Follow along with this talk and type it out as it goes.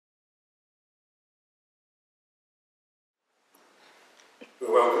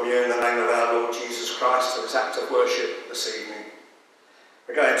We welcome you in the name of our Lord Jesus Christ to this act of worship this evening.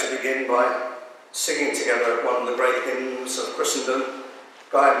 We're going to begin by singing together one of the great hymns of Christendom,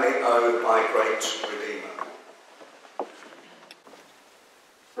 Guide Me, O my great Redeemer.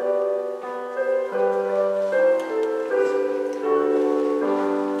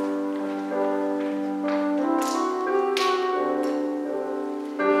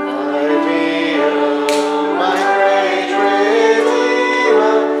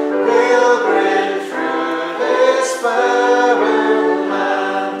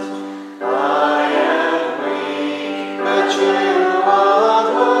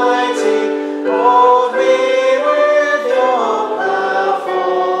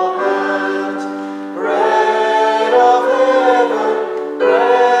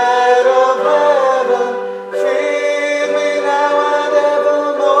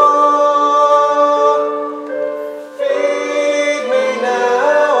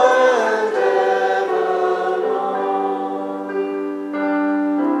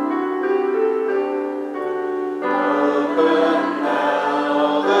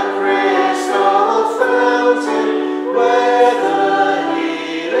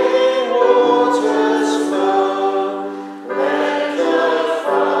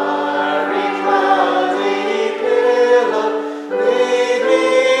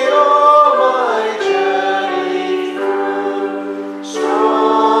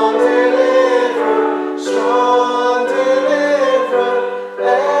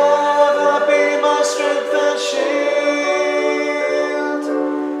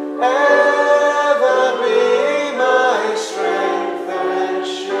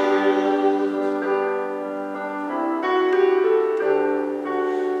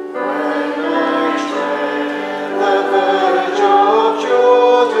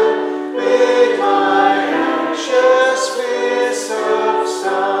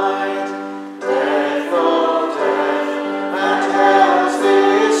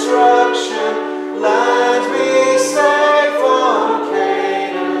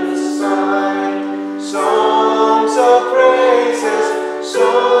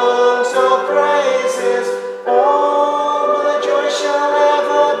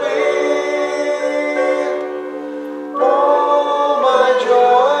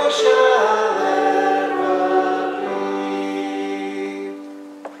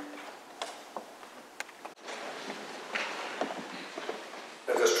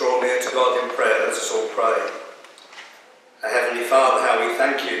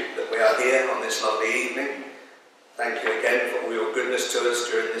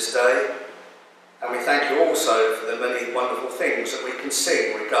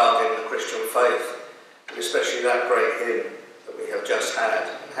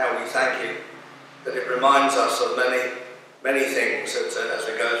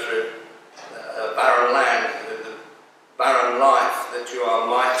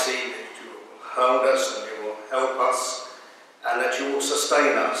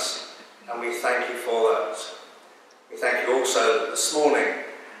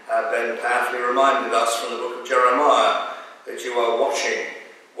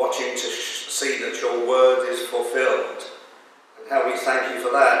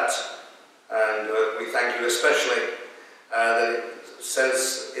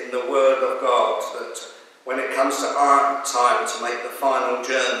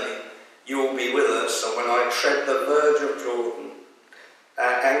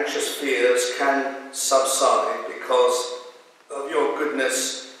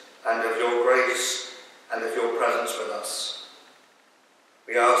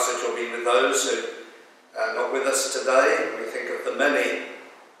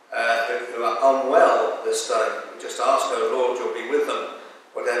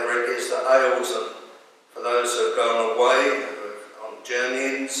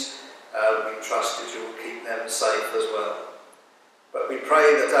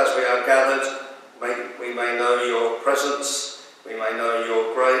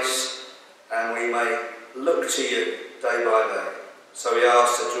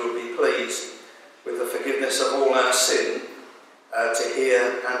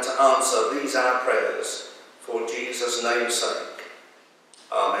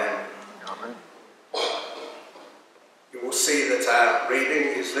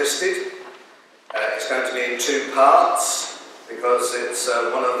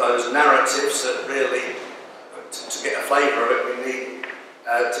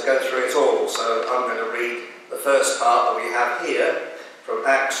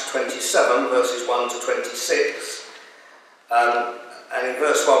 And in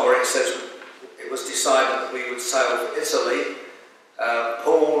verse 1 where it says it was decided that we would sail for Italy,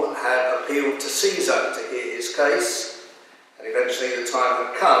 Paul had appealed to Caesar to hear his case, and eventually the time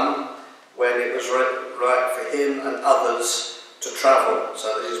had come when it was right for him and others to travel.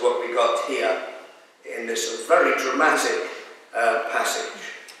 So this is what we got here in this very dramatic passage.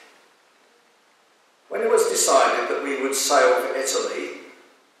 When it was decided that we would sail for Italy,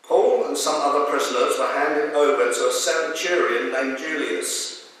 Paul and some other prisoners were handed over to a centurion named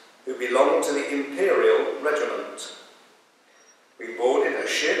Julius, who belonged to the imperial regiment. We boarded a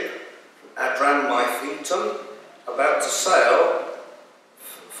ship from Adramyttium, about to sail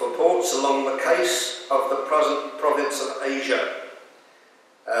for ports along the coast of the present province of Asia.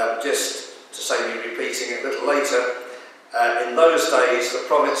 Just to save me repeating it a little later, in those days the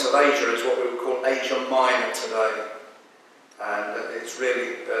province of Asia is what we would call Asia Minor today. And it's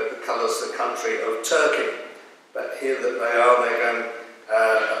really colours the country of Turkey. But here that they are, they're going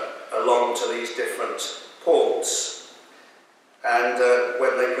along to these different ports. And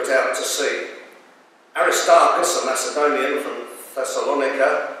when they put out to sea, Aristarchus, a Macedonian from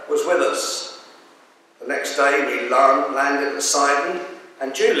Thessalonica, was with us. The next day we landed at Sidon,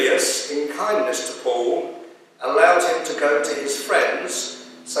 and Julius, in kindness to Paul, allowed him to go to his friends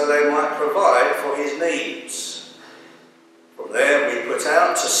so they might provide for his needs. From there we put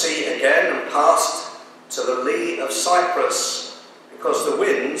out to sea again and passed to the lee of Cyprus, because the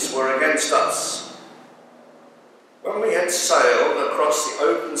winds were against us. When we had sailed across the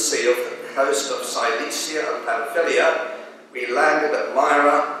open sea of the coast of Cilicia and Pamphylia, we landed at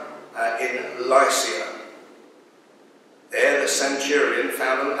Myra in Lycia. There the centurion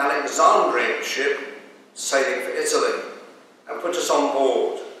found an Alexandrian ship sailing for Italy and put us on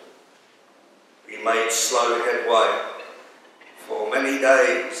board. We made slow headway for many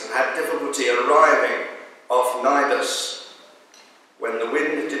days and had difficulty arriving off Cnidus. When the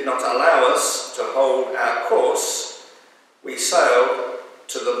wind did not allow us to hold our course, we sailed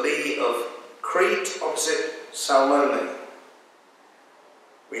to the lee of Crete opposite Salmone.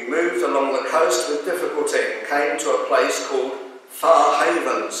 We moved along the coast with difficulty and came to a place called Far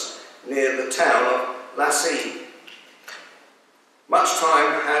Havens, near the town of Lasea. Much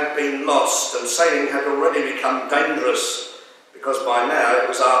time had been lost and sailing had already become dangerous, because by now it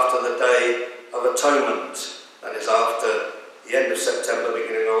was after the Day of Atonement, that is after the end of September,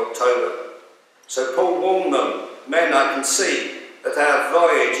 beginning of October. So Paul warned them, "Men, I can see that our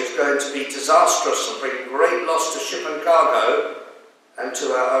voyage is going to be disastrous and bring great loss to ship and cargo, and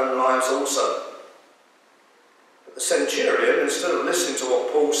to our own lives also." But the centurion, instead of listening to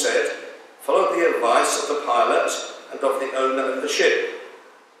what Paul said, followed the advice of the pilot and of the owner of the ship.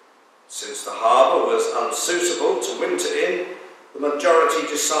 Since the harbour was unsuitable to winter in, the majority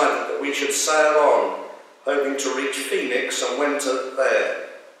decided that we should sail on, hoping to reach Phoenix and winter there.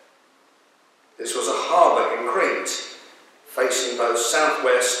 This was a harbour in Crete, facing both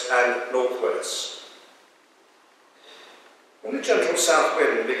southwest and northwest. When the gentle south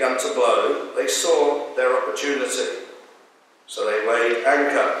wind began to blow, they saw their opportunity. So they weighed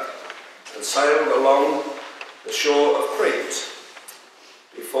anchor and sailed along the shore of Crete.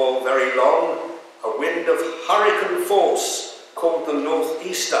 Before very long, a wind of hurricane force, called the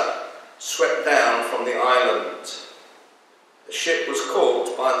northeaster, swept down from the island. The ship was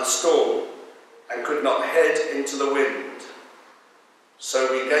caught by the storm and could not head into the wind.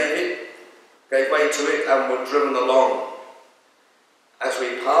 So we gave way to it and were driven along. As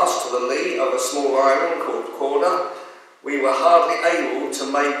we passed to the lee of a small island called Corda, we were hardly able to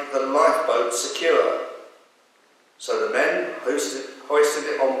make the lifeboat secure. So the men hoisted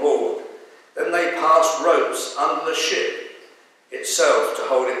it on board. Then they passed ropes under the ship itself to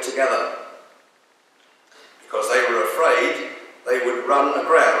hold it together. Because they were afraid they would run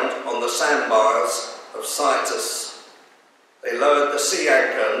aground on the sandbars of Cytus. They lowered the sea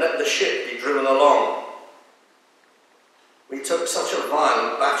anchor and let the ship be driven along. We took such a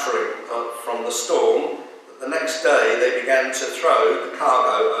violent battering from the storm that the next day they began to throw the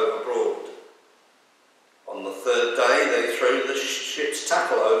cargo overboard. On the third day they threw the ship's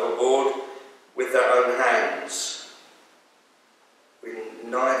tackle overboard with their own hands. When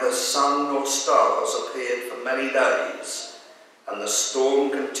neither sun nor stars appeared for many days, and the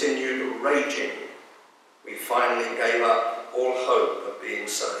storm continued raging, we finally gave up all hope of being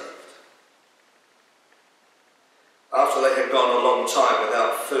saved. After they had gone a long time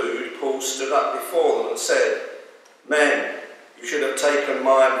without food, Paul stood up before them and said, "Men, you should have taken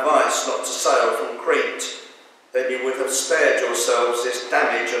my advice not to sail from Crete. Then you would have spared yourselves this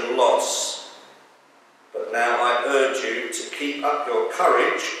damage and loss. But now I urge you to keep up your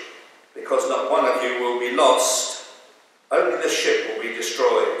courage, because not one of you will be lost, only the ship will be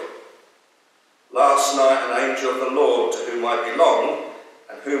destroyed. Last last night an angel of the Lord, to whom I belong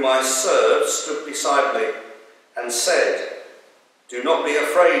and whom I serve, stood beside me and said, "Do not be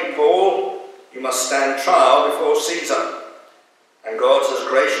afraid, Paul. You must stand trial before Caesar. And God has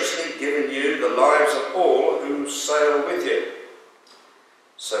graciously given you the lives of all who sail with you.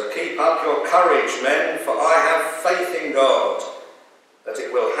 So keep up your courage, men, for I have faith in God that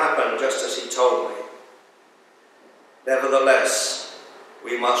it will happen just as he told me. Nevertheless,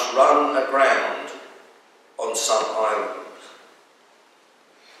 we must run aground on some island."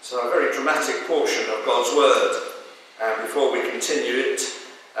 So a very dramatic portion of God's word. And before we continue it,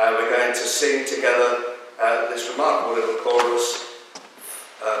 we're going to sing together this remarkable little chorus,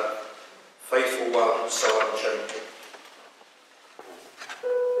 "Faithful One, so unchanging."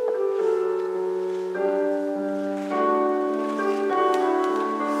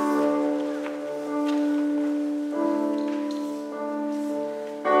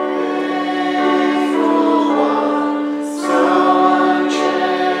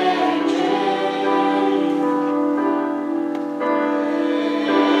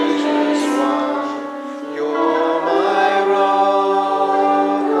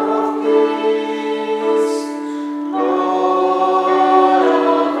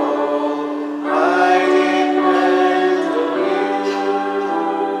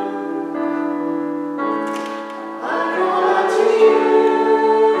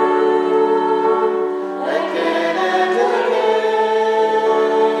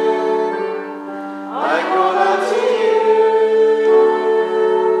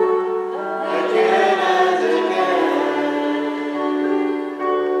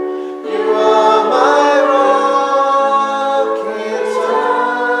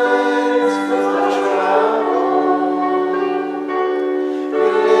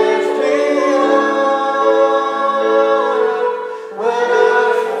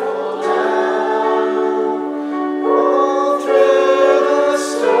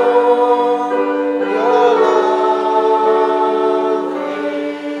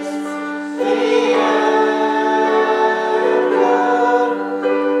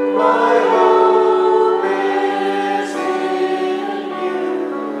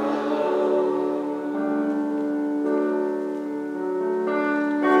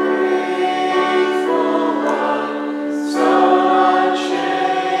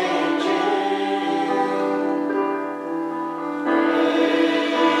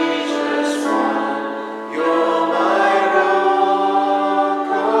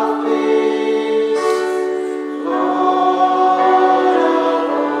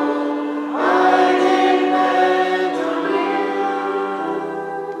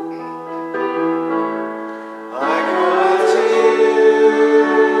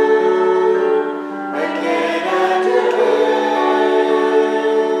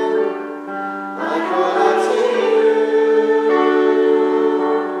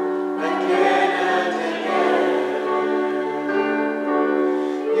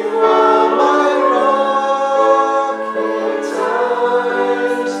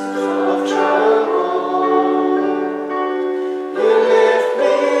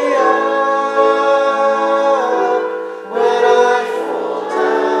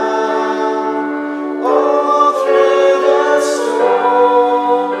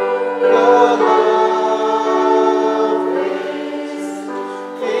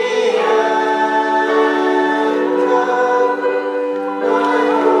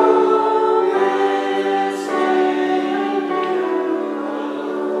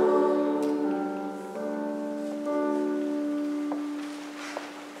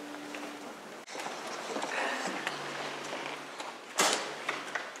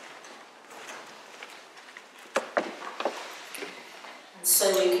 So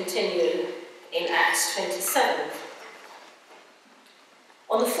we continue in Acts 27.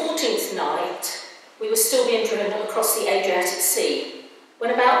 On the 14th night, we were still being driven across the Adriatic Sea,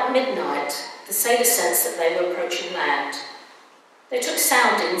 when about midnight the sailors sensed that they were approaching land. They took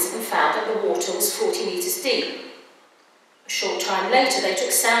soundings and found that the water was 40 metres deep. A short time later they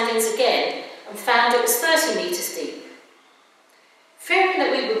took soundings again and found it was 30 metres deep. Fearing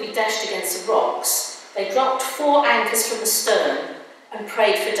that we would be dashed against the rocks, they dropped 4 anchors from the stern and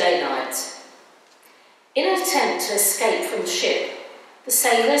prayed for daylight. In an attempt to escape from the ship, the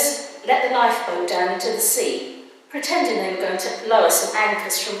sailors let the lifeboat down into the sea, pretending they were going to lower some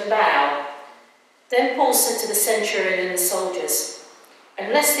anchors from the bow. Then Paul said to the centurion and the soldiers,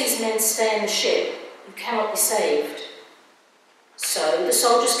 "Unless these men stay in the ship, you cannot be saved." So the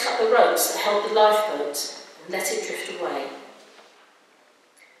soldiers cut the ropes that held the lifeboat and let it drift away.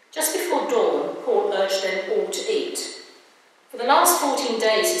 Just before dawn, Paul urged them all to eat. "For the last 14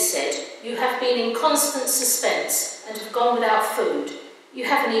 days," he said, you have been in constant suspense and have gone without food. You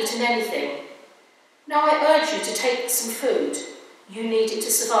haven't eaten anything. Now I urge you to take some food. You need it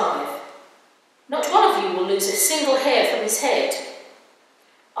to survive. Not one of you will lose a single hair from his head."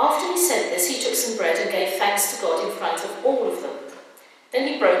 After he said this, he took some bread and gave thanks to God in front of all of them. Then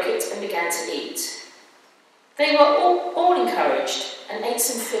he broke it and began to eat. They were all encouraged and ate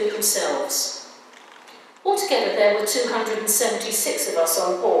some food themselves. Altogether there were 276 of us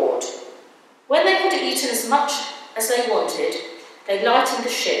on board. When they had eaten as much as they wanted, they lightened the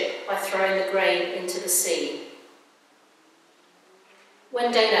ship by throwing the grain into the sea.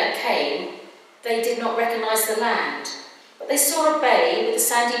 When daylight came, they did not recognize the land, but they saw a bay with a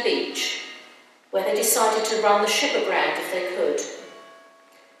sandy beach, where they decided to run the ship aground if they could.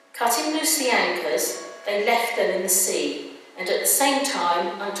 Cutting loose the anchors, they left them in the sea, and at the same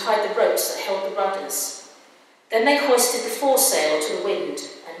time untied the ropes that held the rudders. Then they hoisted the foresail to the wind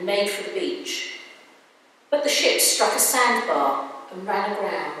and made for the beach. But the ship struck a sandbar and ran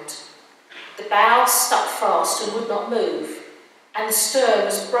aground. The bow stuck fast and would not move, and the stern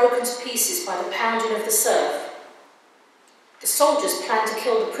was broken to pieces by the pounding of the surf. The soldiers planned to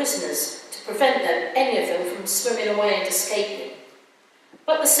kill the prisoners to prevent any of them from swimming away and escaping.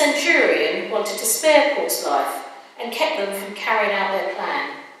 But the centurion wanted to spare Paul's life and kept them from carrying out their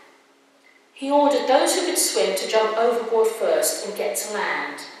plan. He ordered those who could swim to jump overboard first and get to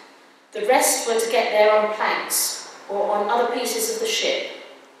land. The rest were to get there on planks or on other pieces of the ship.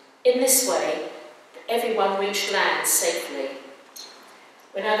 In this way, everyone reached land safely.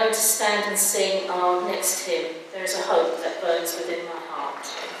 We're now going to stand and sing our next hymn, "There is a Hope That Burns Within My Heart."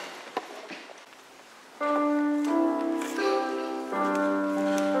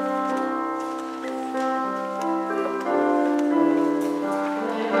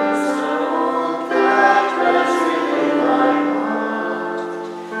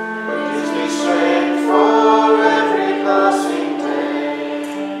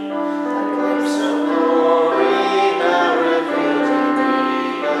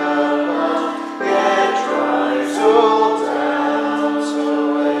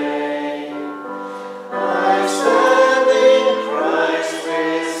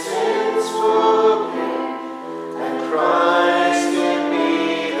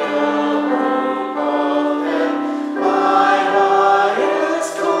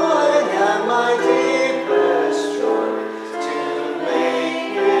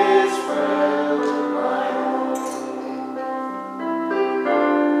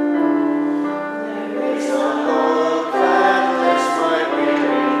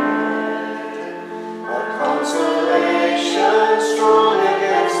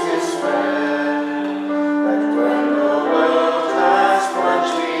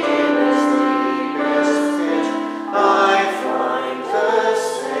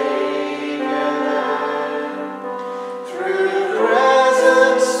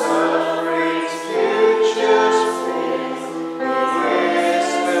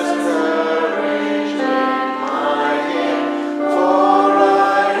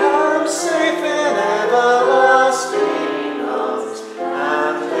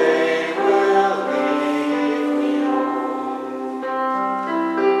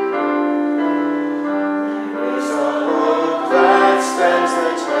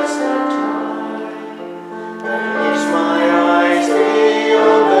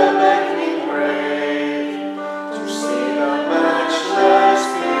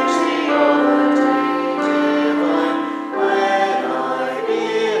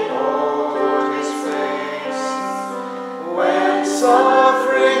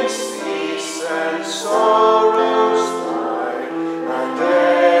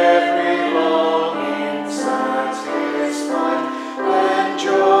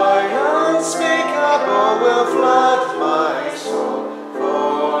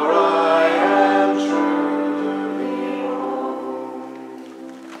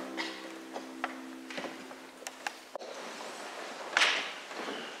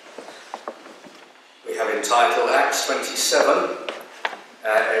 Entitled Acts 27.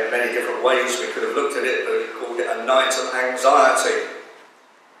 In many different ways we could have looked at it, but we called it a night of anxiety.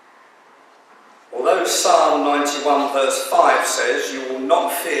 Although Psalm 91 verse 5 says, "You will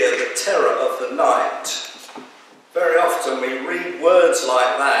not fear the terror of the night," very often we read words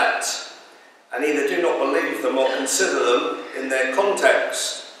like that and either do not believe them or consider them in their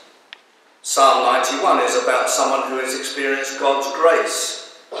context. Psalm 91 is about someone who has experienced God's grace.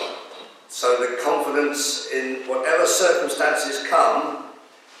 So the confidence in whatever circumstances come,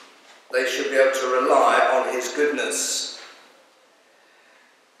 they should be able to rely on his goodness.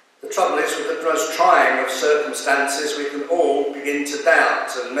 The trouble is, with the most trying of circumstances, we can all begin to doubt,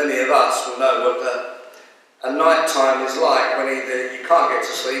 and many of us will know what a night time is like, when either you can't get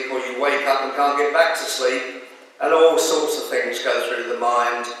to sleep or you wake up and can't get back to sleep, and all sorts of things go through the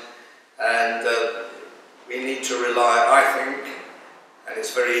mind, and we need to rely, I think, and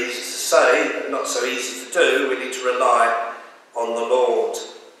it's very easy to say, but not so easy to do, we need to rely on the Lord.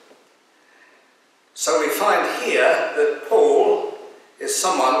 So we find here that Paul is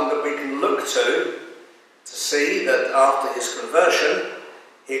someone that we can look to see that after his conversion,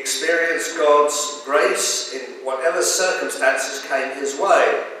 he experienced God's grace in whatever circumstances came his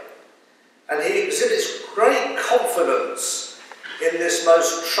way. And he exhibits great confidence in this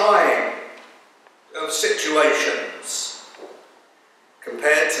most trying of situations.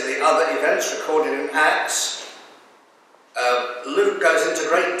 Compared to the other events recorded in Acts, Luke goes into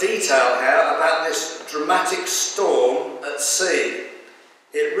great detail here about this dramatic storm at sea.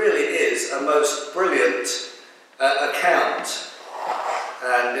 It really is a most brilliant account,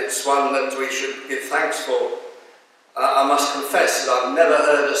 and it's one that we should give thanks for. I must confess that I've never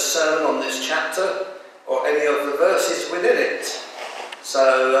heard a sermon on this chapter or any of the verses within it,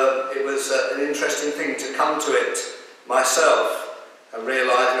 so it was an interesting thing to come to it myself, and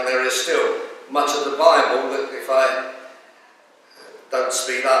realising there is still much of the Bible that if I don't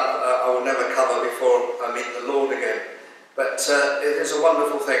speed up, I will never cover before I meet the Lord again. But it is a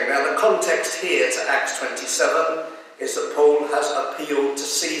wonderful thing. Now, the context here to Acts 27 is that Paul has appealed to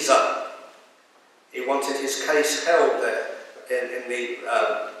Caesar. He wanted his case held there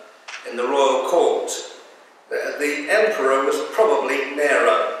in the royal court. The emperor was probably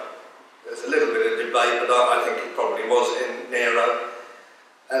Nero. There's a little bit of debate, but I think it probably was in Nero.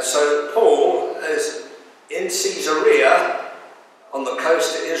 And so Paul is in Caesarea on the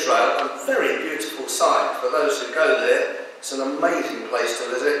coast of Israel, a very beautiful sight for those who go there. It's an amazing place to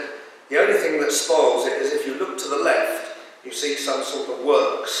visit. The only thing that spoils it is if you look to the left, you see some sort of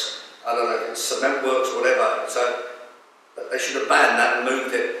works. I don't know if it's cement works or whatever. So they should have banned that and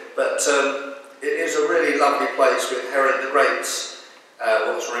moved it. But it is a really lovely place with Herod the Great's,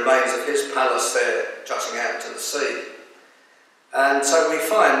 what remains of his palace there, jutting out to the sea. And so we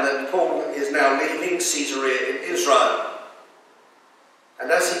find that Paul is now leaving Caesarea in Israel. And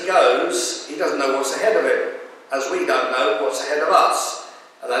as he goes, he doesn't know what's ahead of him, as we don't know what's ahead of us.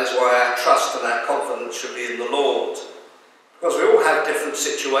 And that is why our trust and our confidence should be in the Lord. Because we all have different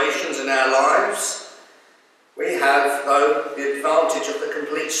situations in our lives. We have, though, the advantage of the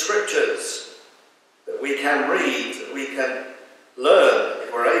complete scriptures that we can read, that we can learn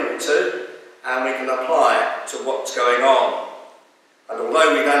if we're able to, and we can apply to what's going on. And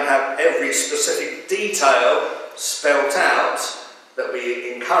although we don't have every specific detail spelt out that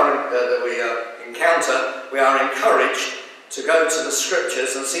we encounter, we are encouraged to go to the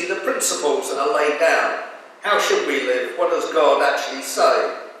scriptures and see the principles that are laid down. How should we live? What does God actually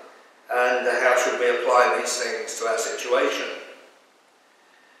say? And how should we apply these things to our situation?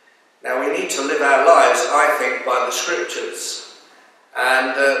 Now, we need to live our lives, I think, by the scriptures,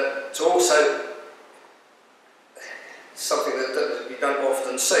 and to also, something that you don't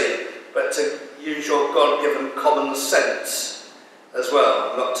often see, but to use your God-given common sense as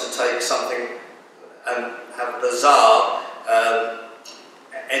well, not to take something and have a bizarre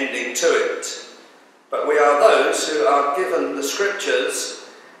ending to it. But we are those who are given the scriptures,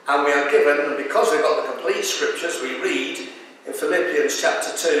 and we are given, and because we've got the complete scriptures, we read in Philippians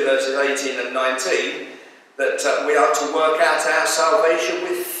chapter 2, verses 18 and 19, that we are to work out our salvation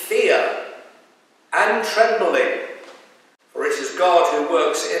with fear and trembling. For it is God who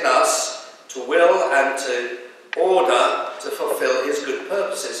works in us to will and to order to fulfill his good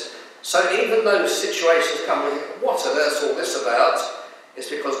purposes. So even though situations come with, what on earth's all this about? It's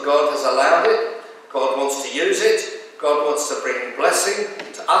because God has allowed it. God wants to use it. God wants to bring blessing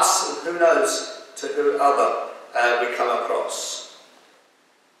to us, and who knows to who other we come across.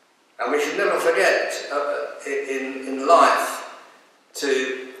 And we should never forget in life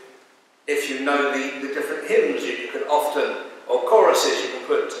to, if you know the different hymns you can often, or choruses you can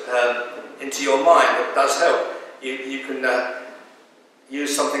put into your mind, it does help. You can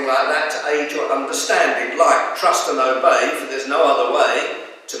use something like that to aid your understanding, like trust and obey, for there's no other way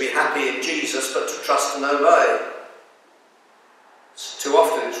to be happy in Jesus but to trust and obey. Too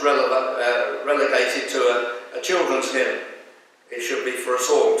often it's relegated to a children's hymn. It should be for us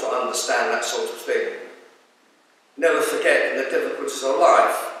all to understand that sort of thing. Never forget in the difficulties of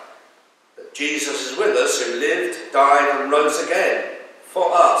life that Jesus is with us, who lived, died and rose again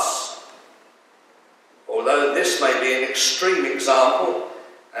for us. Although this may be an extreme example,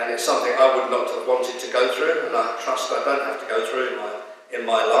 and it's something I would not have wanted to go through, and I trust I don't have to go through in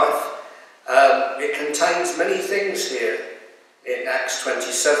my life. It contains many things here in Acts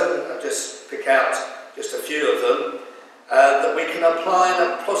 27. I'll just pick out just a few of them that we can apply in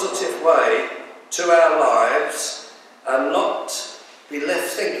a positive way to our lives and not be left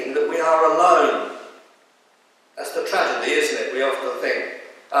thinking that we are alone. That's the tragedy, isn't it? We often think,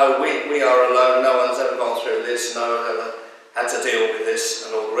 oh, we are alone, no one's ever gone through this, no one ever had to deal with this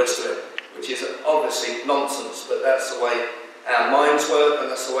and all the rest of it, which is obviously nonsense, but that's the way our minds work, and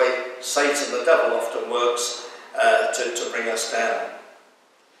that's the way Satan, the devil, often works to bring us down.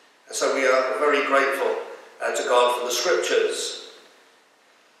 And so we are very grateful to God for the Scriptures.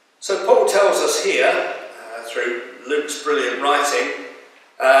 So Paul tells us here, through Luke's brilliant writing,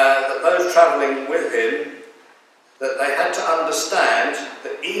 that those travelling with him, that they had to understand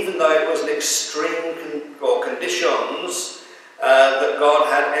that even though it was an extreme conditions, that God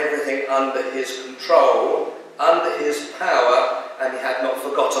had everything under his control, under his power, and he had not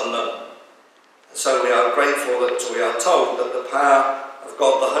forgotten them. So we are grateful that we are told that the power of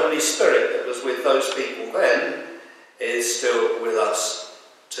God, the Holy Spirit that was with those people then, is still with us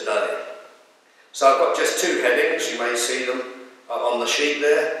today. So I've got just two headings, you may see them on the sheet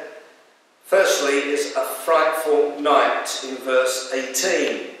there. Firstly is a frightful night in verse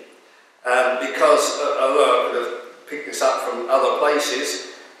 18, because although I could have picked this up from other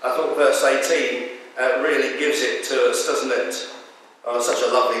places, I thought verse 18 really gives it to us, doesn't it? On such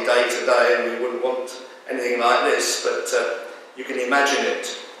a lovely day today, and we wouldn't want anything like this, but you can imagine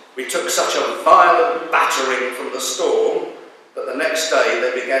it. We took such a violent battering from the storm that the next day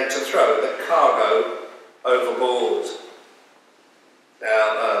they began to throw the cargo overboard.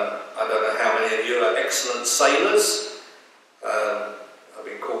 Now, I don't know how many of you are excellent sailors. I've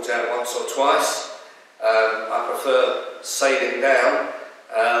been caught out once or twice. I prefer sailing down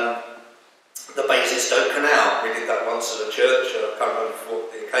the Basingstoke Canal. We did that once as a church. I can't remember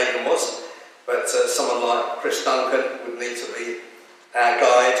what the occasion was, but someone like Chris Duncan would need to be our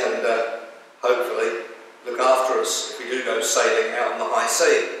guide and hopefully look after us if we do go sailing out on the high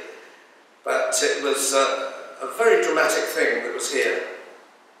sea. But it was a very dramatic thing that was here.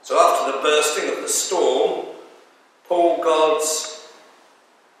 So after the bursting of the storm, Paul, God's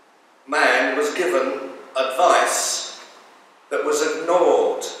man, was given advice that was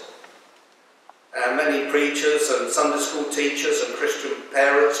ignored. And many preachers and Sunday school teachers and Christian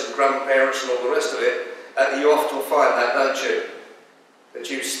parents and grandparents and all the rest of it, you often find that, don't you? That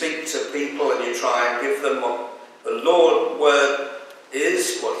you speak to people and you try and give them what the Lord's word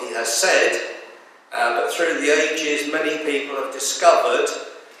is, what he has said, but through the ages many people have discovered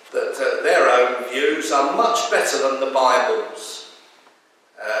that their own views are much better than the Bible's.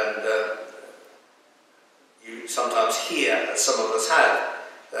 And you sometimes hear, as some of us have,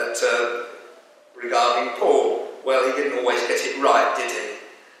 that regarding Paul, well, he didn't always get it right, did he?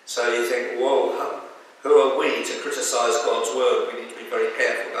 So you think, whoa, who are we to criticise God's word? We need to be very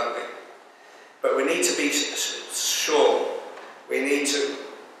careful, don't we? But we need to be sure, we need to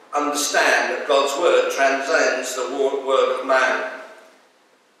understand that God's word transcends the word of man.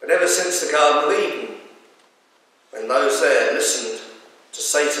 But ever since the Garden of Eden, when those there listened to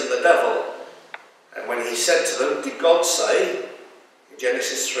Satan the devil, and when he said to them, did God say, in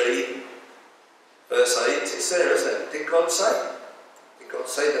Genesis 3, verse 8, it's there, isn't it? Did God say? Did God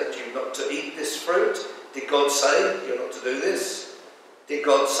say that you're not to eat this fruit? Did God say you're not to do this? Did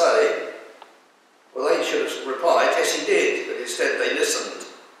God say? Well, they should have replied, yes, he did, but instead they listened.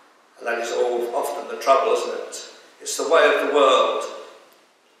 And that is all often the trouble, isn't it? It's the way of the world.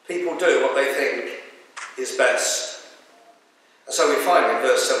 People do what they think is best. And so we find in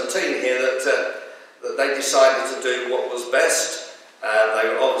verse 17 here that they decided to do what was best. They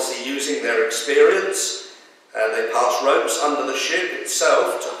were obviously using their experience. They passed ropes under the ship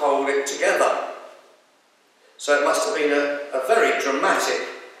itself to hold it together. So it must have been a very dramatic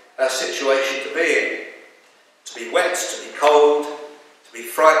situation to be in. To be wet, to be cold, to be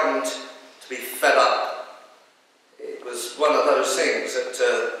frightened, to be fed up. It was one of those things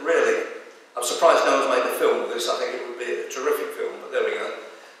that really, I'm surprised no one's made a film of this. I think it would be a terrific film, but there we go.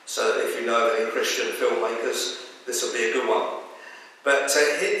 So if you know of any Christian filmmakers, this will be a good one. But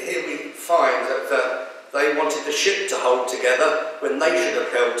here we find that they wanted the ship to hold together when they should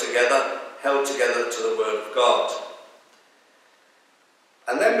have held together to the word of God.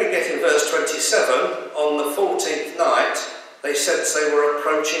 And then we get in verse 27, on the 14th night, they said they were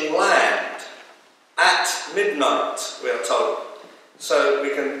approaching land. At midnight, we are told. So we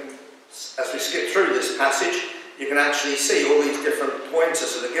can, as we skip through this passage, you can actually see all these different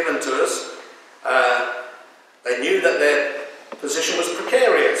pointers that are given to us. They knew that their position was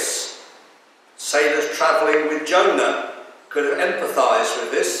precarious. Sailors travelling with Jonah, could have empathised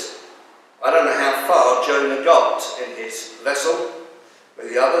with this. I don't know how far Jonah got in his vessel with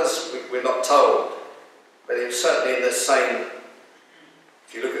the others, we're not told. But he was certainly in the same,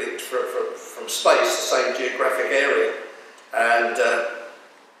 if you look at it from space, the same geographic area. And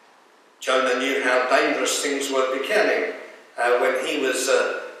Jonah knew how dangerous things were becoming when he was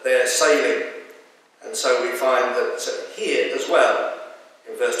there sailing. And so we find that here as well,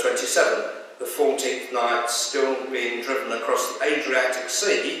 in verse 27, the 14th night still being driven across the Adriatic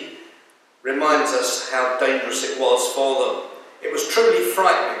Sea reminds us how dangerous it was for them. It was truly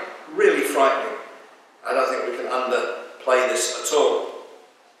frightening, really frightening. I don't think we can underplay this at all.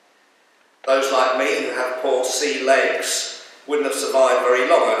 Those like me who have poor sea legs wouldn't have survived very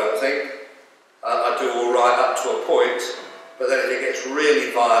long, I don't think. I do all right up to a point, but then if it gets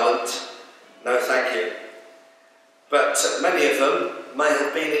really violent, no thank you. But many of them may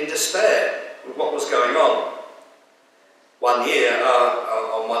have been in despair with what was going on. One year,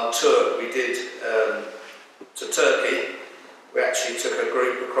 on one tour we did to Turkey, we actually took a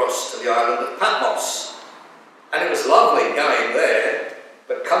group across to the island of Patmos. And it was lovely going there,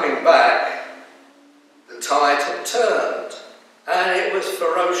 but coming back, the tide had turned. And it was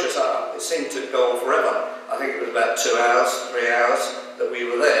ferocious. It seemed to go on forever. I think it was about 2 hours, 3 hours that we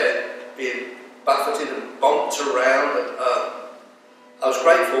were there, being buffeted and bonked around. And, I was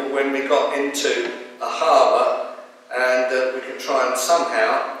grateful when we got into a harbour and we could try and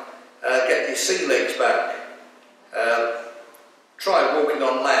somehow get these sea legs back. Try walking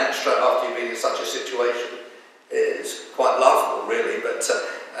on land straight after you've been in such a situation. It's quite laughable, really, but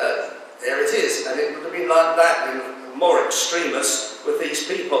there it is. And it would have been like that in more extremis with these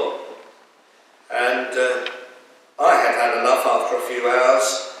people. And I had had enough after a few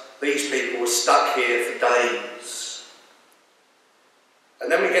hours. These people were stuck here for days.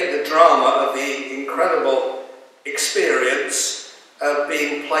 And then we get the drama of the incredible experience of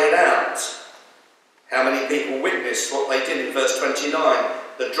being played out. How many people witnessed what they did in verse 29,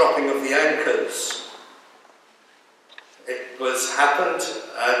 the dropping of the anchors. It was happened,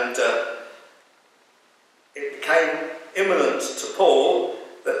 and it became imminent to Paul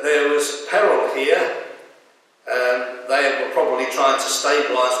that there was peril here. They were probably trying to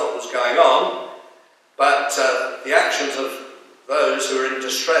stabilise what was going on, but the actions of those who were in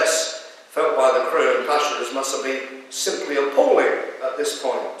distress, felt by the crew and passengers, must have been simply appalling at this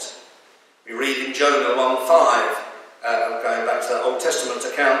point. We read in Jonah 1:5, going back to that Old Testament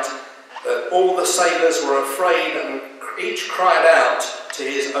account, that all the sailors were afraid and each cried out to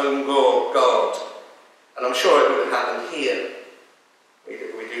his own God. And I'm sure it would have happened here.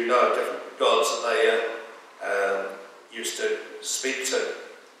 We do know of different gods that they used to speak to.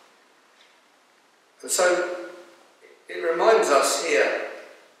 And so it reminds us here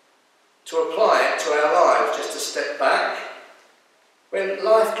to apply it to our lives, just to step back. When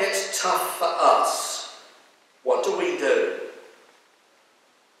life gets tough for us, what do we do?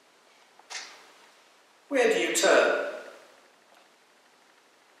 Where do you turn?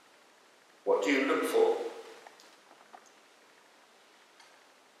 What do you look for?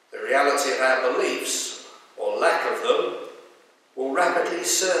 The reality of our beliefs, or lack of them, will rapidly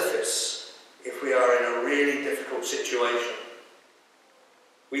surface if we are in a really difficult situation.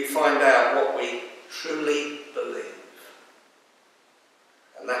 We find out what we truly believe.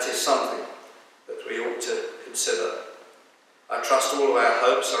 And that is something that we ought to consider. I trust all of our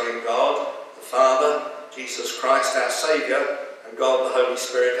hopes are in God, the Father, Jesus Christ, our Saviour, and God, the Holy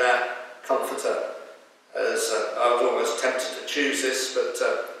Spirit, our Comforter. As I was almost tempted to choose this, but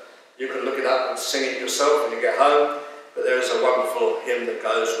you can look it up and sing it yourself when you get home. But there is a wonderful hymn that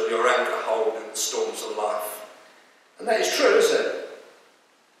goes, "Will your anchor hold in the storms of life?" And that is true, isn't it?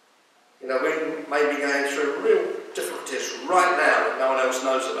 You know, we may be going through real difficulties right now that no one else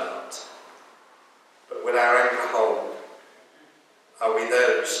knows about. But will our anchor hold? Are we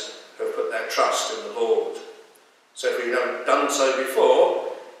those who have put their trust in the Lord? So if we've never done so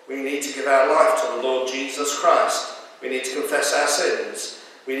before, we need to give our life to the Lord Jesus Christ. We need to confess our sins.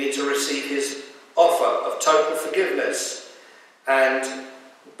 We need to receive his offer of total forgiveness and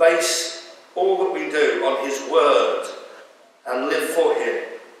base all that we do on his word and live for him.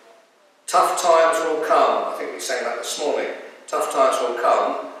 Tough times will come. I think we sang that this morning. Tough times will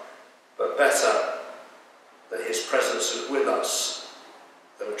come, but better that his presence is with us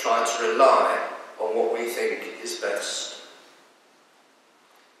than trying to rely on what we think is best.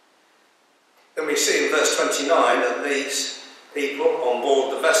 Then we see in verse 29 that these people on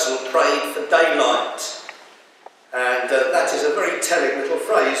board the vessel prayed for daylight. And that is a very telling little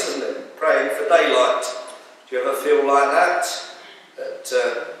phrase, isn't it? Praying for daylight. Do you ever feel like that?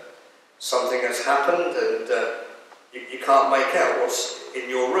 That something has happened and You can't make out what's in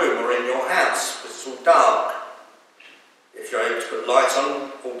your room or in your house because it's all dark. If you're able to put light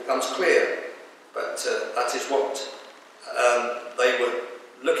on, all becomes clear. But that is what they were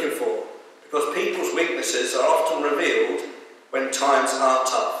looking for. Because people's weaknesses are often revealed when times are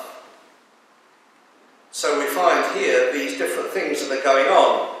tough. So we find here these different things that are going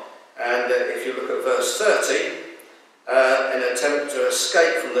on. And if you look at verse 30, in an attempt to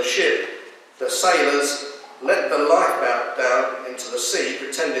escape from the ship, the sailors let the lifeboat down into the sea,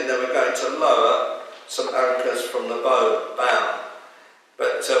 pretending they were going to lower some anchors from the bow.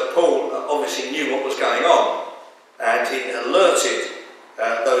 But Paul obviously knew what was going on, and he alerted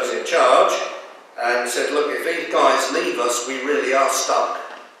those in charge and said, look, if these guys leave us, we really are stuck.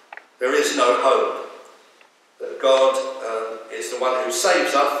 There is no hope. That God is the one who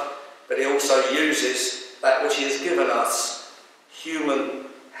saves us, but he also uses that which he has given us, human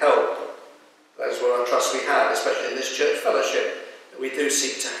help. That is what I trust we have, especially in this church fellowship, that we do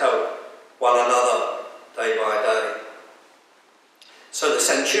seek to help one another day by day. So the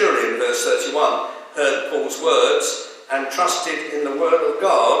centurion, verse 31, heard Paul's words and trusted in the word of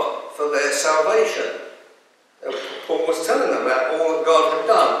God for their salvation. Paul was telling them about all that God had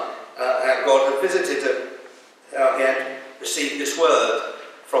done, how God had visited them, how he had received this word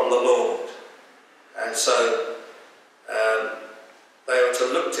from the Lord. And so they were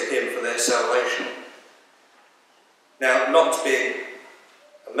to look to him for their salvation. Now, not being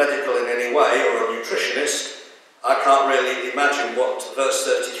a medical in any way or a nutritionist, I can't really imagine what verse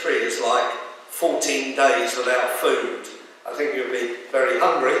 33 is like, 14 days without food. I think you'd be very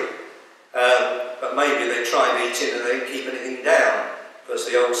hungry, but maybe they tried eating and they didn't keep anything down because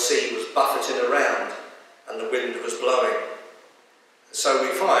the old sea was buffeting around and the wind was blowing. So we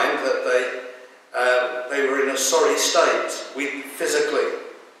find that they were in a sorry state, weak physically,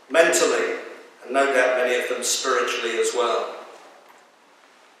 mentally, and no doubt many of them spiritually as well.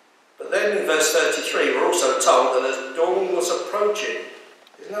 But then in verse 33 we're also told that as dawn was approaching,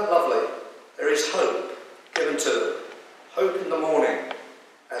 isn't that lovely? There is hope given to them. Hope in the morning.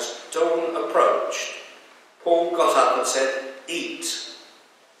 As dawn approached, Paul got up and said, eat.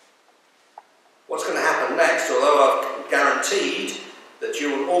 What's going to happen next? Although I've guaranteed that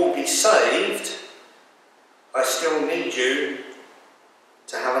you will all be saved, I still need you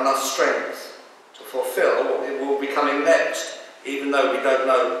to have enough strength to fulfill what it will be coming next, even though we don't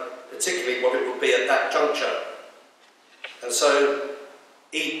know particularly what it will be at that juncture. And so,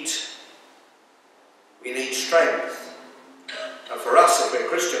 eat. We need strength. And for us, if we're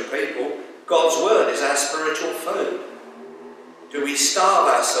Christian people, God's word is our spiritual food. Do we starve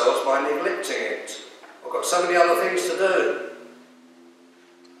ourselves by neglecting it? I've got so many other things to do.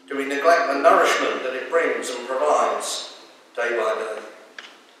 Do we neglect the nourishment that it brings and provides day by day?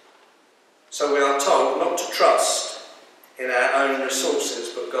 So we are told not to trust in our own resources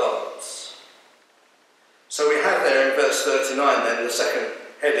but God's. So we have there in verse 39 then the second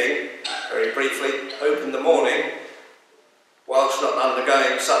heading, very briefly, hope in the morning. Whilst not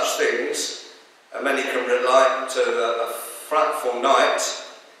undergoing such things, many can relate to a frightful night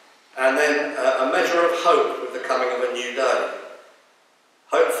and then a measure of hope with the coming of a new day.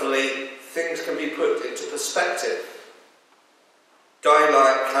 Hopefully things can be put into perspective.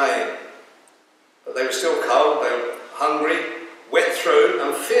 Daylight came, but they were still cold, they were hungry, wet through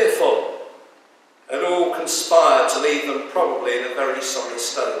and fearful. It all conspired to leave them probably in a very sorry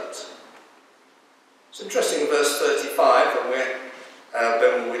state. It's interesting in verse 35, and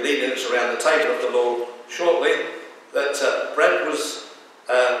when we're leading us around the table of the Lord shortly, that bread was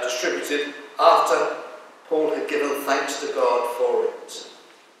distributed after Paul had given thanks to God for it.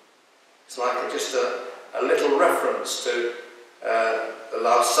 It's like just a little reference to the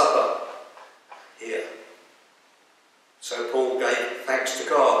Last Supper here. So Paul gave thanks to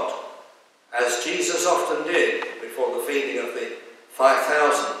God, as Jesus often did before the feeding of the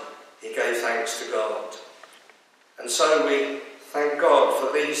 5,000. He gave thanks to God. And so we thank God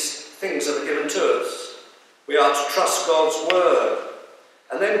for these things that are given to us. We are to trust God's word.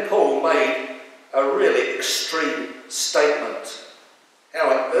 And then Paul made a really extreme statement. How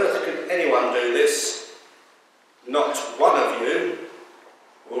on earth could anyone do this? Not one of you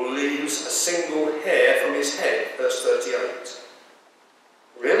will lose a single hair from his head. Verse 38.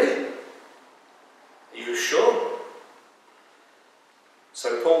 Really? Are you sure?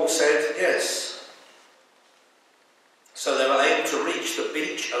 So Paul said, yes. So they were able to reach the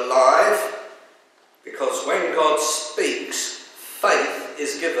beach alive, because when God speaks, faith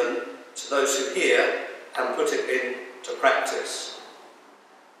is given to those who hear and put it into practice.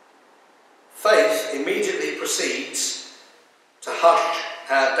 Faith immediately proceeds to hush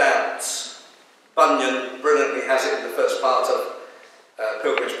our doubts, but Bunyan brilliantly has it in the first part of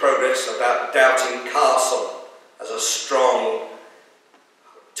Pilgrim's Progress about Doubting Castle as a strong,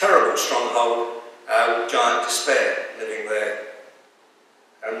 terrible stronghold with giant despair living there.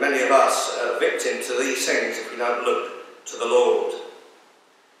 And many of us are victim to these things if we don't look to the Lord.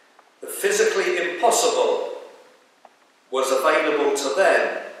 The physically impossible was available to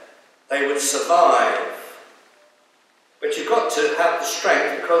them. They would survive. But you've got to have the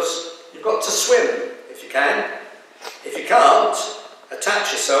strength, because you've got to swim if you can. If you can't,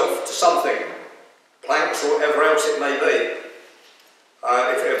 attach yourself to something, planks or whatever else it may be.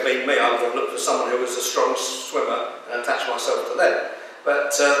 If it had been me, I would have looked for someone who was a strong swimmer and attached myself to them.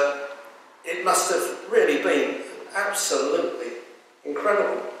 But it must have really been absolutely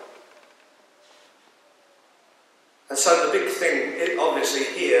incredible. And so the big thing, obviously,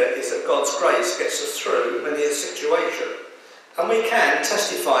 here is that God's grace gets us through many a situation. And we can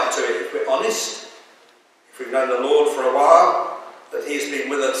testify to it if we're honest, if we've known the Lord for a while, that He's been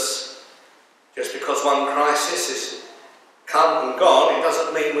with us. Just because one crisis is come and gone, it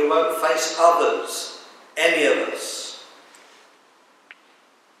doesn't mean we won't face others, any of us.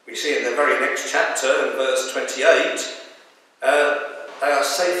 We see in the very next chapter, in verse 28, they are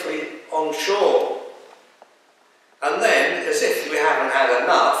safely on shore. And then, as if we haven't had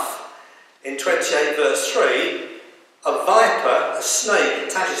enough, in 28 verse 3, a viper, a snake,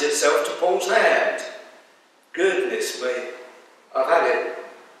 attaches itself to Paul's hand. Goodness me, I've had it.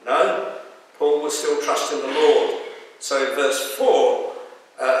 No, Paul was still trusting the Lord. So in verse 4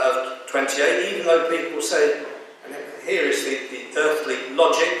 of 28, even though people say, and here is the earthly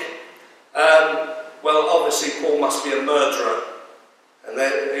logic, well, obviously Paul must be a murderer, and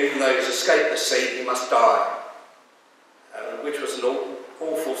then, even though he's escaped the sea, he must die. Which was an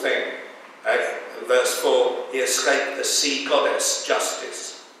awful thing. In verse 4, he escaped the sea goddess,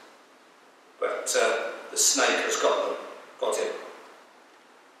 justice. But the snake has got him.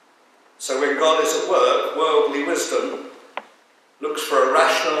 So when God is at work, worldly wisdom looks for a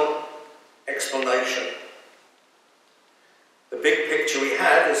rational explanation. The big picture we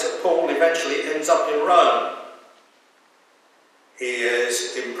have is that Paul eventually ends up in Rome. He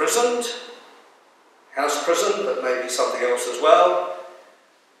is imprisoned, house prison, but maybe something else as well.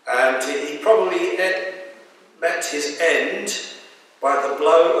 And he probably met his end by the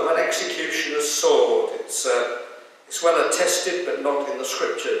blow of an executioner's sword. It's well attested, but not in the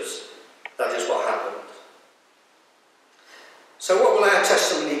scriptures. That is what happened. So what will our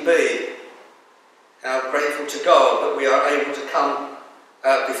testimony be? How grateful to God that we are able to come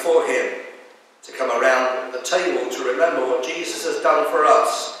before Him, to come around the table to remember what Jesus has done for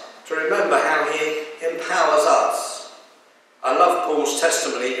us, to remember how He empowers us. I love Paul's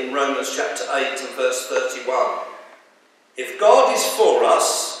testimony in Romans chapter 8 and verse 31. If God is for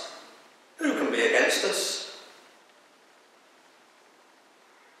us, who can be against us?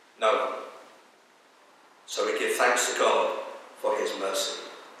 No one. So we give thanks to God for His mercy.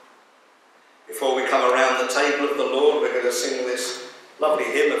 Before we come around the table of the Lord, we're going to sing this lovely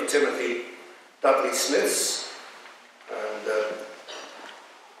hymn of Timothy Dudley Smith's. And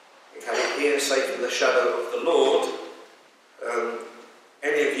we have it here, safe in the shadow of the Lord.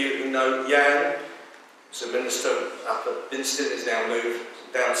 Any of you who know Jan, who's a minister up at Binston, is now moved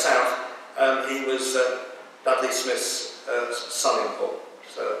down south. He was Dudley Smith's son-in-law.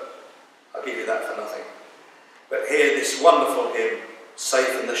 So I'll give you that for nothing. But hear this wonderful hymn,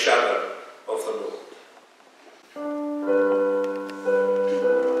 Safe in the Shadow of the Lord.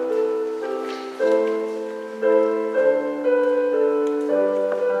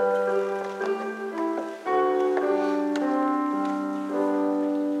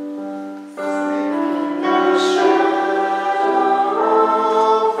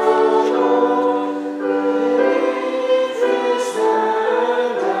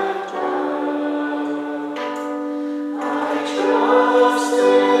 Trust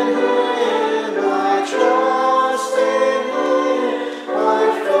in Him.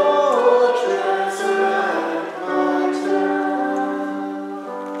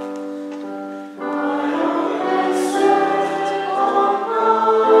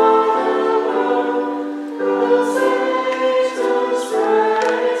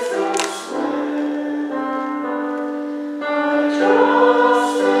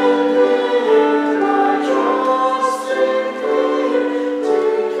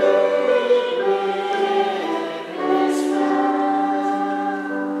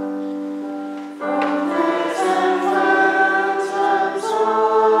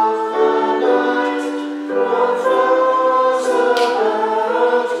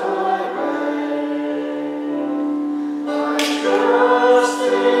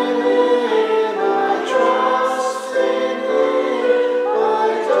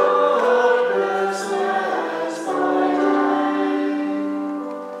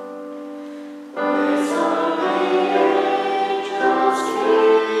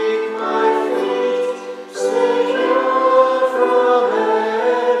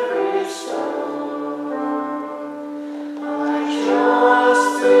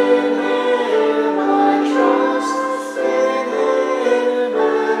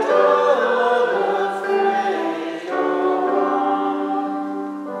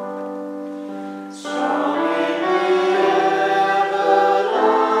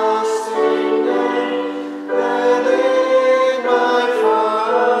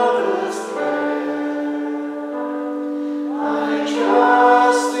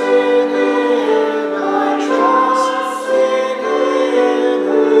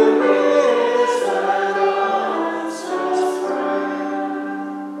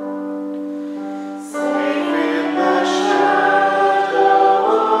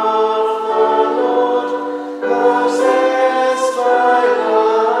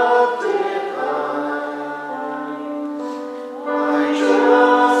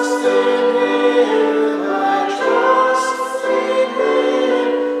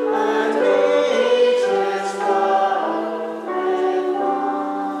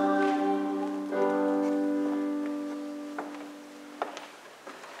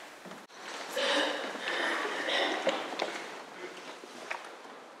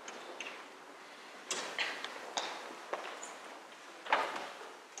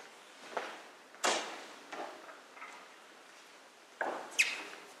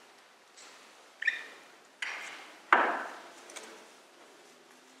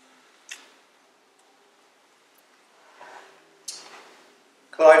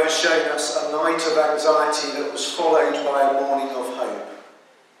 Clive has shown us a night of anxiety that was followed by a morning of hope.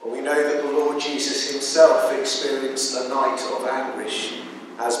 Well, we know that the Lord Jesus himself experienced a night of anguish,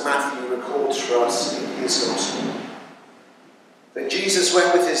 as Matthew records for us in his Gospel. Then Jesus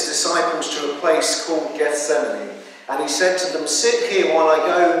went with his disciples to a place called Gethsemane, and he said to them, "Sit here while I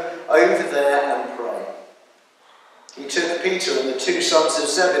go over there and pray." He took Peter and the two sons of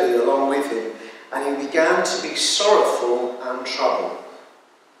Zebedee along with him, and he began to be sorrowful and troubled.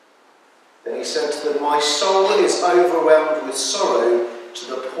 Then he said to them, "My soul is overwhelmed with sorrow to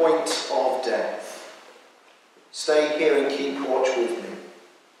the point of death. Stay here and keep watch with me."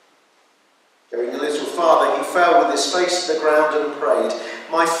 Going a little farther, he fell with his face to the ground and prayed,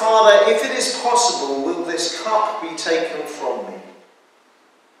 "My Father, if it is possible, will this cup be taken from me?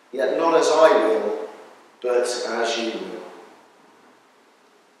 Yet not as I will, but as you will."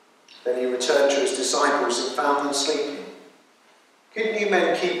 Then he returned to his disciples and found them sleeping. "Couldn't you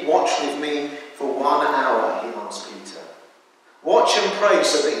men keep watch with me for 1 hour?" he asked Peter. "Watch and pray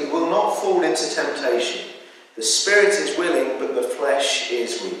so that you will not fall into temptation. The spirit is willing, but the flesh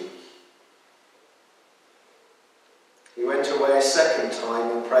is weak." He went away a second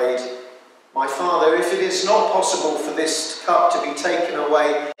time and prayed, "My Father, if it is not possible for this cup to be taken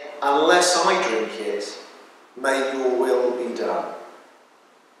away unless I drink it, may your will be done."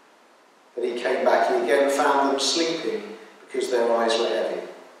 Then he came back. He again found them sleeping because their eyes were heavy.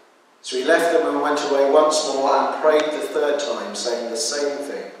 So he left them and went away once more and prayed the third time, saying the same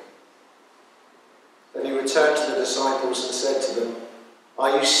thing. Then he returned to the disciples and said to them,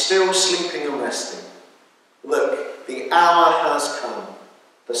 "Are you still sleeping and resting? Look, the hour has come.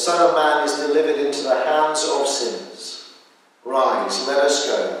 The Son of Man is delivered into the hands of sinners. Rise, let us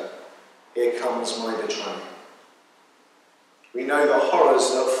go. Here comes my betrayer." We know the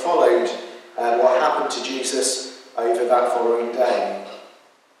horrors that followed what happened to Jesus over that following day.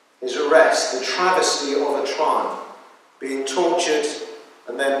 His arrest, the travesty of a trial, being tortured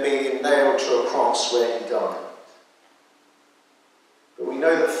and then being nailed to a cross where he died. But we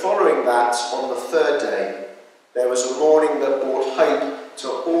know that following that, on the third day, there was a morning that brought hope to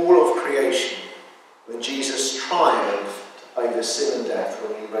all of creation when Jesus triumphed over sin and death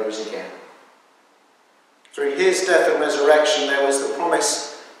when he rose again. Through his death and resurrection, there was the promise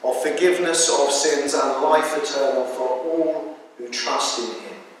of forgiveness of sins and life eternal for all who trust in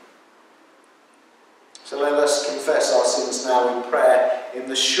him. So let us confess our sins now in prayer, in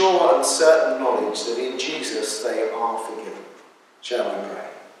the sure and certain knowledge that in Jesus they are forgiven. Shall we pray?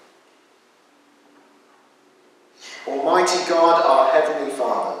 Almighty God, our Heavenly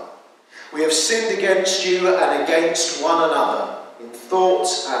Father, we have sinned against you and against one another in thought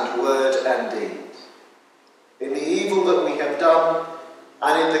and word and deed, in the evil that we have done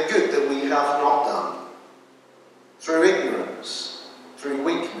and in the good that we have not done, through ignorance, through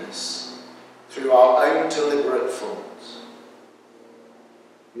weakness, through our own deliberate faults.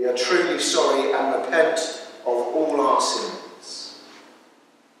 We are truly sorry and repent of all our sins.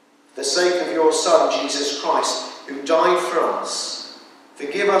 For the sake of your Son, Jesus Christ, who died for us,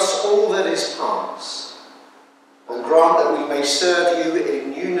 forgive us all that is past, and grant that we may serve you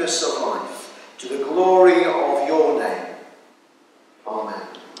in newness of life, to the glory of your name. Amen.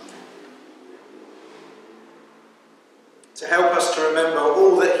 To help us to remember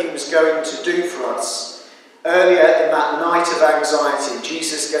all that he was going to do for us, earlier in that night of anxiety,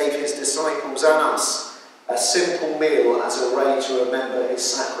 Jesus gave his disciples and us a simple meal as a way to remember his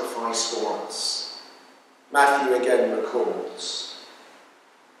sacrifice for us. Matthew again records.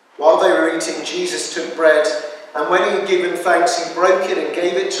 While they were eating, Jesus took bread, and when he had given thanks, he broke it and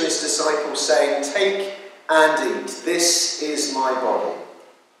gave it to his disciples, saying, "Take and eat, this is my body."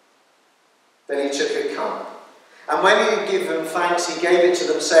 Then he took a cup, and when he had given thanks, he gave it to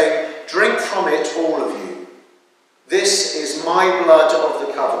them, saying, "Drink from it, all of you. This is my blood of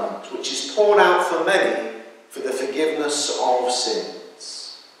the covenant, which is poured out for many for the forgiveness of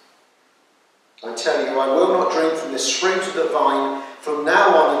sins. I tell you, I will not drink from this fruit of the vine from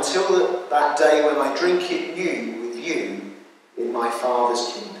now on until that day when I drink it new with you in my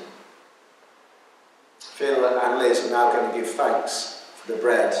Father's kingdom." Phil and Liz are now going to give thanks for the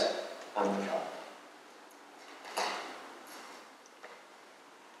bread and the cup.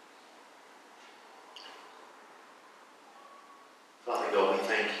 Father God, we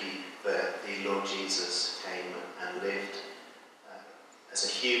thank you that the Lord Jesus came and lived as a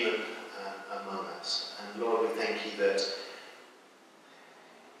human among us. And Lord, we thank you that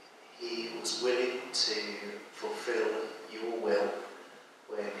he was willing to fulfill your will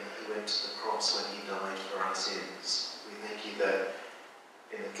when he went to the cross, when he died for our sins. We thank you that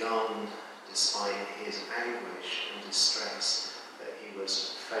in the garden, despite his anguish and distress, that he he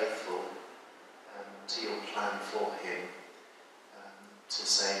was faithful to your plan for him to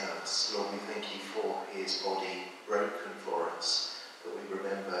save us. Lord, we thank you for his body broken for us, that we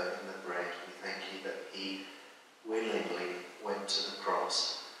remember in the bread. We thank you that he willingly went to the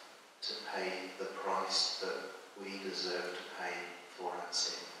cross to pay the price that we deserve to pay for our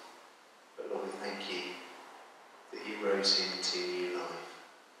sin. But Lord, we thank you that you rose him to new life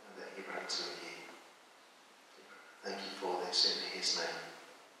and that he rose with you. Thank you for this in his name.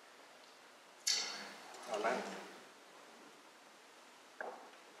 Amen. Amen.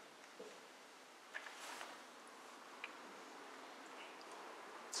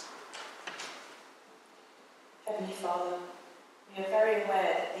 Heavenly Father, we are very aware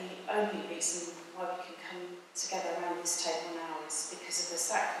that the only reason why we can come together around this table now is because of the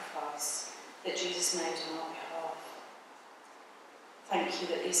sacrifice that Jesus made on our behalf. Thank you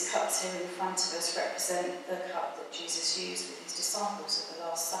that these cups here in front of us represent the cup that Jesus used with his disciples at the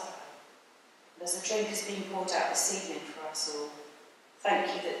Last Supper. And as the drink is being poured out this evening for us all, thank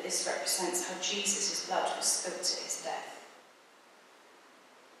you that this represents how Jesus' blood was spilled to his death.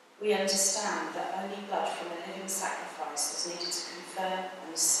 We understand that only blood from a living sacrifice was needed to confirm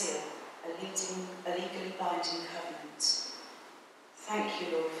and seal a legally binding covenant. Thank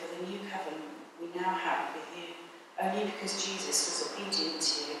you, Lord, for the new covenant we now have with you, only because Jesus was obedient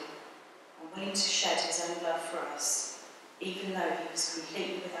to you and willing to shed his own blood for us, even though he was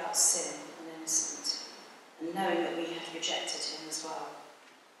completely without sin and innocent, and knowing that we had rejected him as well.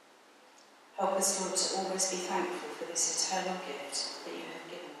 Help us, Lord, to always be thankful for this eternal gift that you have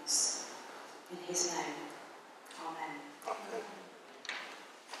given us. In his name, amen. Amen.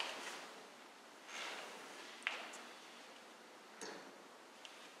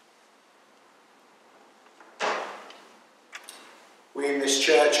 We in this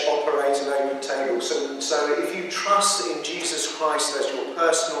church operate an open table, so if you trust in Jesus Christ as your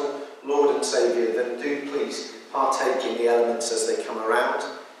personal Lord and Saviour, then do please partake in the elements as they come around.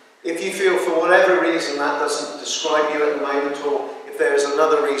 If you feel for whatever reason that doesn't describe you at the moment, or if there is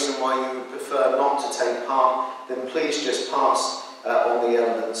another reason why you would prefer not to take part, then please just pass on the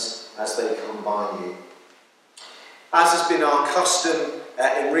elements as they come by you. As has been our custom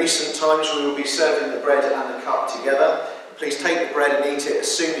in recent times, we will be serving the bread and the cup together. Please take the bread and eat it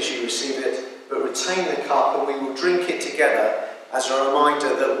as soon as you receive it, but retain the cup and we will drink it together as a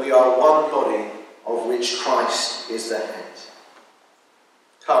reminder that we are one body of which Christ is the head.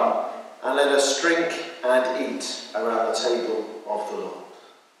 Come and let us drink and eat around the table of the Lord.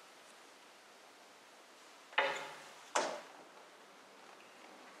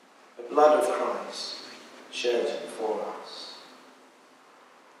 The blood of Christ shed for us.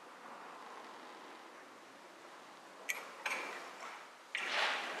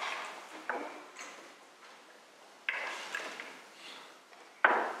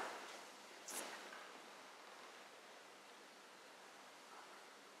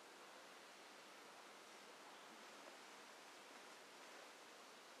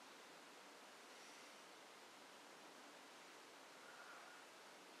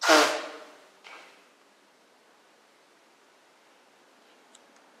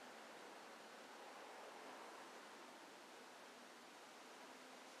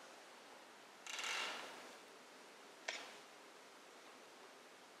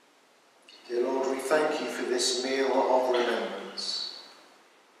 Dear Lord, we thank you for this meal of remembrance.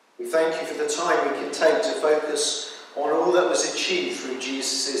 We thank you for the time we can take to focus on all that was achieved through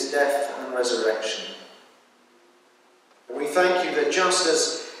Jesus' death and resurrection. And we thank you that just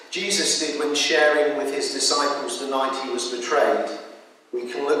as Jesus did when sharing with his disciples the night he was betrayed,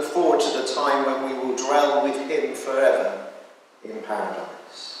 we can look forward to the time when we will dwell with him forever in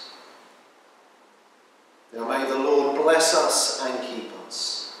paradise. Now may the Lord bless us and keep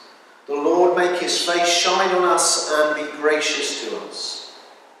us. The Lord make his face shine on us and be gracious to us.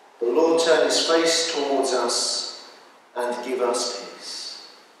 The Lord turn his face towards us and give us peace.